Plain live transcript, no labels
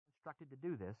instructed to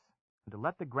do this, and to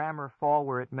let the grammar fall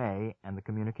where it may and the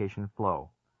communication flow.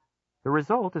 The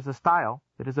result is a style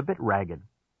that is a bit ragged,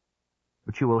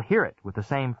 but you will hear it with the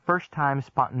same first-time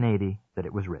spontaneity that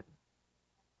it was written.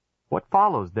 What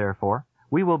follows, therefore,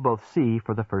 we will both see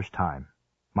for the first time,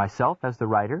 myself as the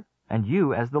writer and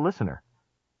you as the listener.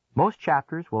 Most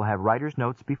chapters will have writer's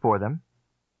notes before them,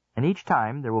 and each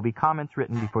time there will be comments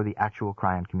written before the actual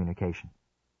Kryon communication.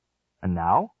 And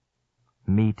now,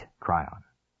 meet Kryon.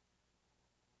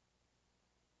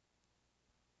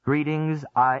 Greetings,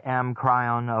 I am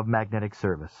Kryon of Magnetic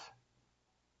Service.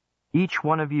 Each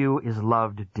one of you is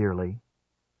loved dearly.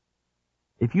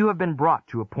 If you have been brought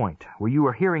to a point where you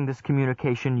are hearing this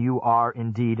communication, you are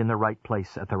indeed in the right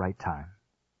place at the right time.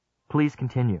 Please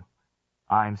continue.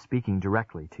 I am speaking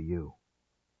directly to you.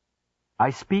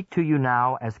 I speak to you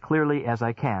now as clearly as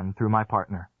I can through my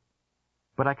partner,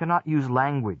 but I cannot use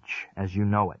language as you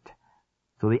know it,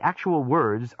 so the actual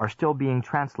words are still being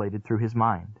translated through his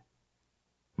mind.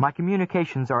 My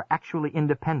communications are actually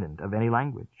independent of any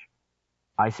language.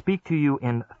 I speak to you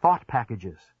in thought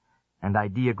packages and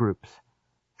idea groups,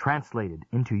 translated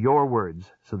into your words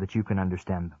so that you can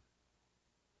understand them.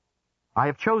 I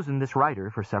have chosen this writer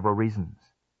for several reasons,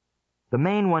 the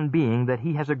main one being that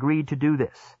he has agreed to do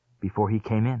this before he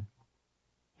came in.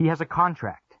 He has a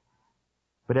contract,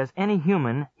 but as any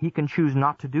human, he can choose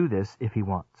not to do this if he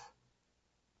wants.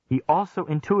 He also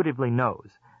intuitively knows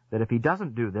that if he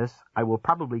doesn't do this, I will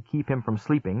probably keep him from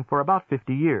sleeping for about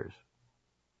 50 years.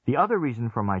 The other reason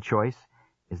for my choice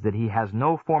is that he has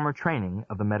no former training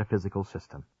of the metaphysical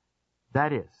system.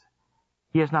 That is,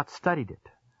 he has not studied it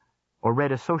or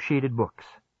read associated books.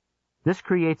 This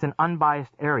creates an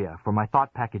unbiased area for my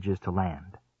thought packages to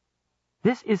land.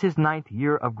 This is his 9th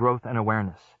year of growth and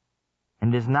awareness,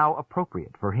 and is now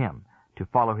appropriate for him to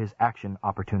follow his action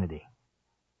opportunity.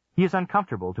 He is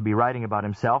uncomfortable to be writing about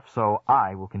himself, so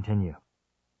I will continue.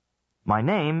 My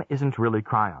name isn't really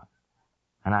Kryon,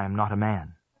 and I am not a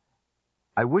man.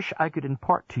 I wish I could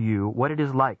impart to you what it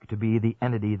is like to be the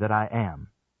entity that I am,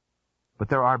 but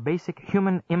there are basic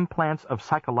human implants of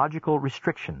psychological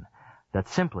restriction that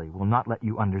simply will not let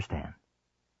you understand.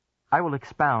 I will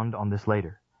expound on this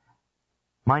later.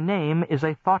 My name is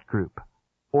a thought group,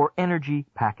 or energy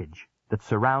package, that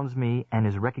surrounds me and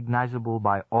is recognizable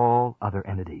by all other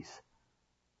entities.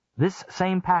 This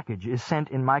same package is sent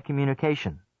in my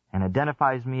communication and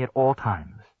identifies me at all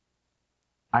times.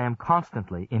 I am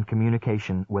constantly in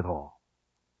communication with all.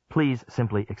 Please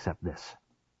simply accept this.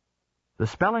 The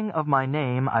spelling of my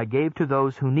name I gave to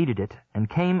those who needed it and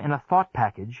came in a thought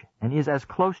package and is as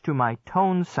close to my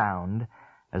tone sound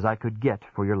as I could get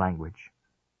for your language.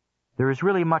 There is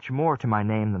really much more to my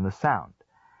name than the sound,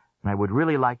 and I would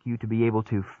really like you to be able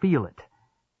to feel it,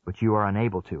 but you are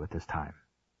unable to at this time.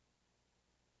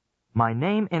 My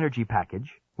name energy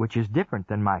package, which is different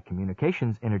than my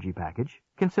communications energy package,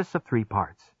 consists of 3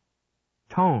 parts.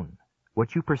 Tone,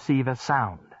 what you perceive as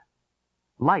sound.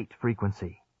 Light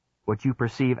frequency, what you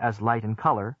perceive as light and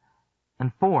color.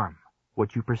 And form,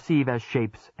 what you perceive as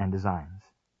shapes and designs.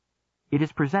 It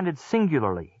is presented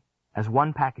singularly as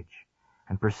one package,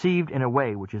 and perceived in a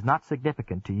way which is not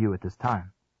significant to you at this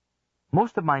time.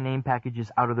 Most of my name package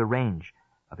is out of the range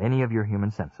of any of your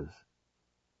human senses.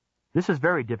 This is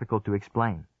very difficult to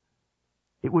explain.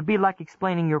 It would be like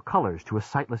explaining your colors to a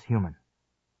sightless human.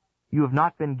 You have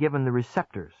not been given the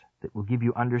receptors that will give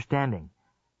you understanding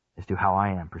as to how I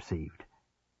am perceived.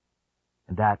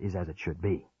 And that is as it should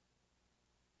be.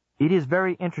 It is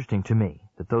very interesting to me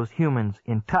that those humans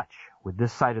in touch with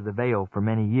this side of the veil for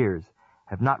many years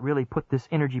have not really put this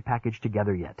energy package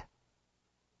together yet.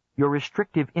 Your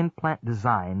restrictive implant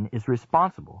design is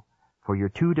responsible for your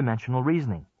 2-dimensional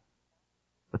reasoning.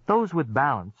 But those with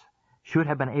balance should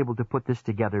have been able to put this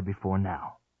together before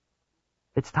now.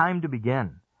 It's time to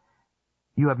begin.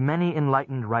 You have many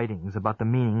enlightened writings about the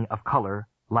meaning of color,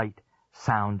 light,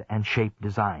 sound, and shape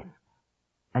design,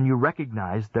 and you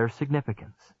recognize their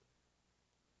significance.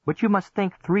 But you must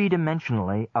think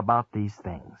 3-dimensionally about these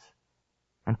things,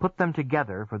 and put them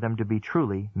together for them to be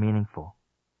truly meaningful.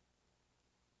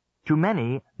 To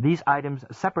many, these items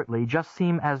separately just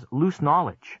seem as loose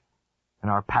knowledge and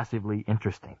are passively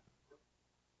interesting.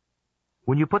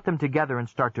 When you put them together and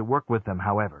start to work with them,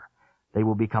 however, they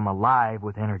will become alive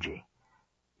with energy.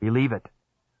 Believe it,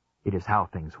 it is how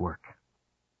things work.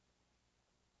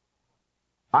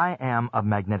 I am of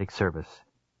magnetic service.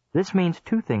 This means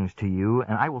 2 things to you,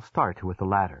 and I will start with the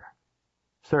latter.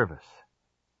 Service.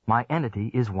 My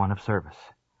entity is one of service.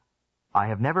 I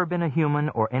have never been a human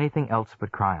or anything else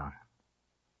but Kryon.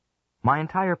 My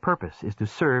entire purpose is to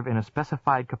serve in a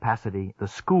specified capacity the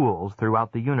schools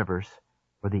throughout the universe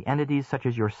where the entities such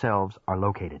as yourselves are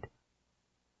located.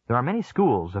 There are many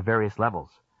schools of various levels,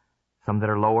 some that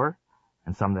are lower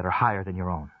and some that are higher than your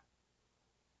own.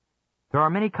 There are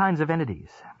many kinds of entities,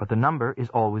 but the number is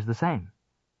always the same.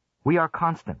 We are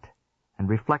constant and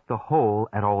reflect the whole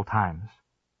at all times.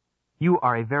 You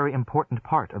are a very important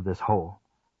part of this whole,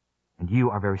 and you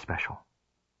are very special.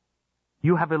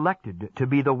 You have elected to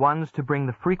be the ones to bring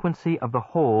the frequency of the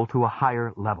whole to a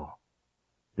higher level.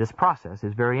 This process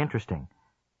is very interesting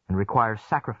and requires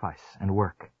sacrifice and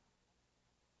work.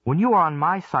 When you are on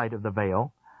my side of the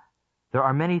veil, there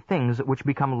are many things which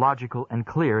become logical and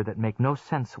clear that make no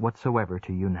sense whatsoever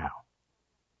to you now.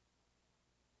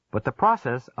 But the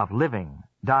process of living,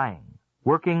 dying,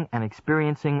 working, and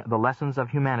experiencing the lessons of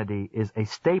humanity is a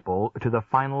staple to the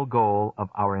final goal of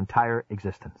our entire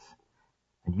existence.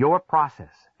 And your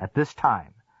process at this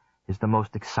time is the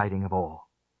most exciting of all.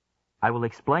 I will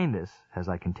explain this as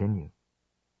I continue.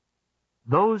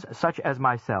 Those such as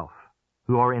myself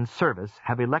who are in service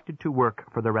have elected to work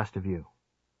for the rest of you.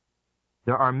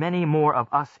 There are many more of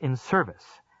us in service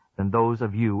than those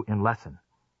of you in lesson,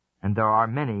 and there are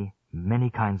many, many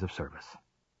kinds of service.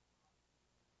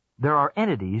 There are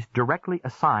entities directly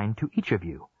assigned to each of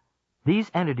you. These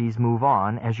entities move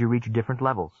on as you reach different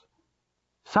levels.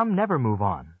 Some never move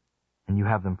on, and you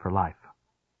have them for life.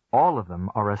 All of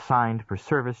them are assigned for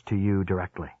service to you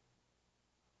directly.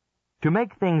 To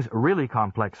make things really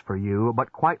complex for you,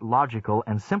 but quite logical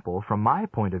and simple from my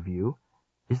point of view,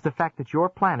 is the fact that your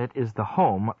planet is the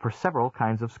home for several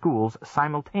kinds of schools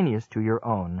simultaneous to your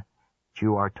own, which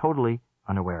you are totally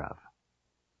unaware of.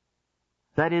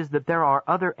 That is, that there are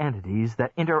other entities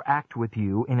that interact with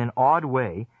you in an odd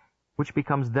way, which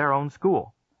becomes their own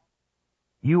school.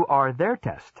 You are their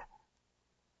test.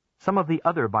 Some of the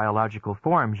other biological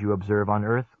forms you observe on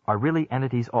Earth are really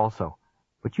entities also,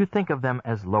 but you think of them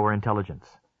as lower intelligence.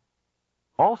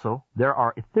 Also, there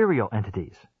are ethereal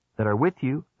entities that are with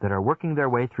you, that are working their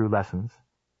way through lessons,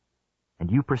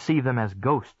 and you perceive them as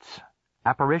ghosts,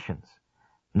 apparitions,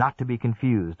 not to be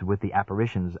confused with the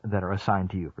apparitions that are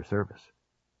assigned to you for service.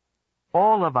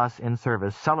 All of us in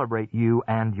service celebrate you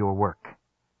and your work.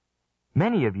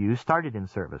 Many of you started in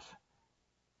service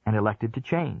and elected to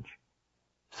change.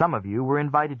 Some of you were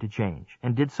invited to change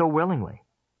and did so willingly.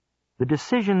 The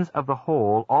decisions of the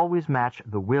whole always match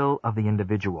the will of the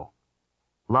individual.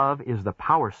 Love is the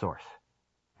power source,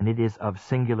 and it is of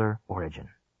singular origin.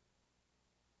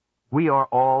 We are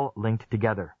all linked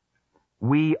together.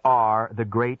 We are the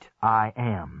great I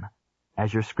Am,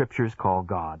 as your scriptures call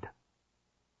God.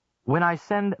 When I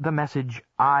send the message,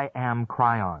 I am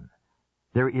Kryon,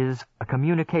 there is a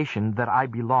communication that I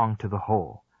belong to the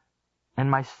whole,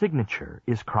 and my signature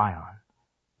is Kryon.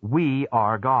 We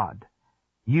are God.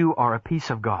 You are a piece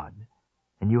of God,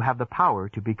 and you have the power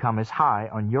to become as high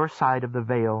on your side of the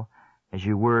veil as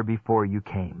you were before you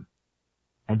came,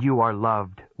 and you are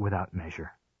loved without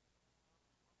measure.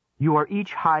 You are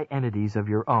each high entities of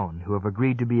your own who have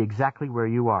agreed to be exactly where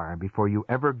you are before you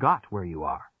ever got where you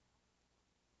are.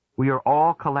 We are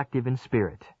all collective in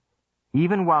spirit,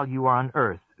 even while you are on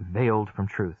earth veiled from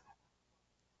truth.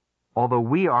 Although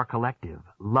we are collective,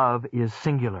 love is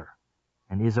singular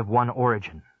and is of one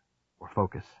origin or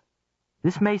focus.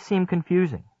 This may seem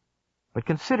confusing, but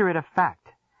consider it a fact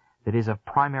that is of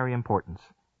primary importance,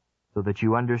 so that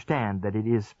you understand that it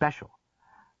is special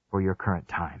for your current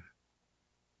time.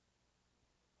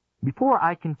 Before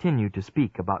I continue to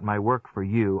speak about my work for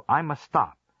you, I must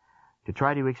stop to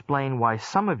try to explain why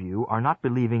some of you are not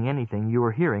believing anything you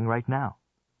are hearing right now.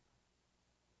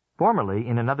 Formerly,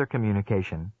 in another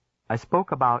communication, I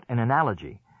spoke about an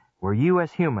analogy where you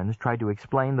as humans try to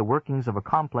explain the workings of a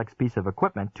complex piece of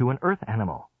equipment to an earth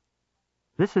animal.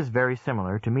 This is very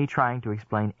similar to me trying to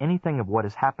explain anything of what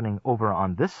is happening over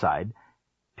on this side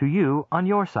to you on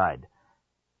your side.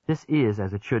 This is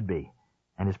as it should be,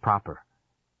 and is proper.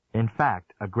 In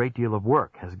fact, a great deal of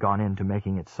work has gone into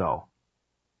making it so.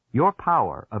 Your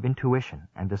power of intuition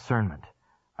and discernment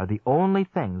are the only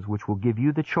things which will give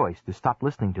you the choice to stop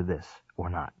listening to this or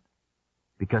not,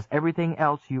 because everything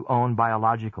else you own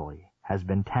biologically has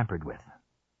been tampered with.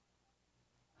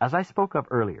 As I spoke of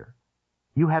earlier,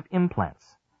 you have implants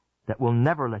that will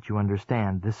never let you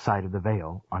understand this side of the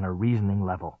veil on a reasoning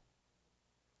level.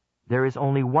 There is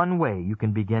only one way you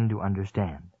can begin to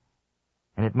understand,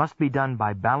 and it must be done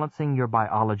by balancing your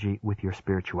biology with your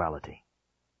spirituality.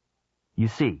 You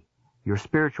see, your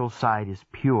spiritual side is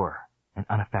pure and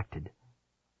unaffected,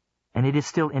 and it is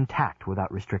still intact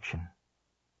without restriction.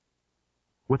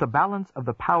 With a balance of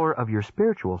the power of your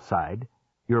spiritual side,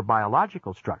 your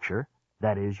biological structure,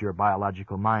 that is, your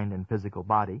biological mind and physical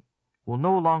body, will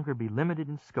no longer be limited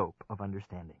in scope of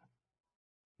understanding.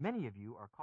 Many of you are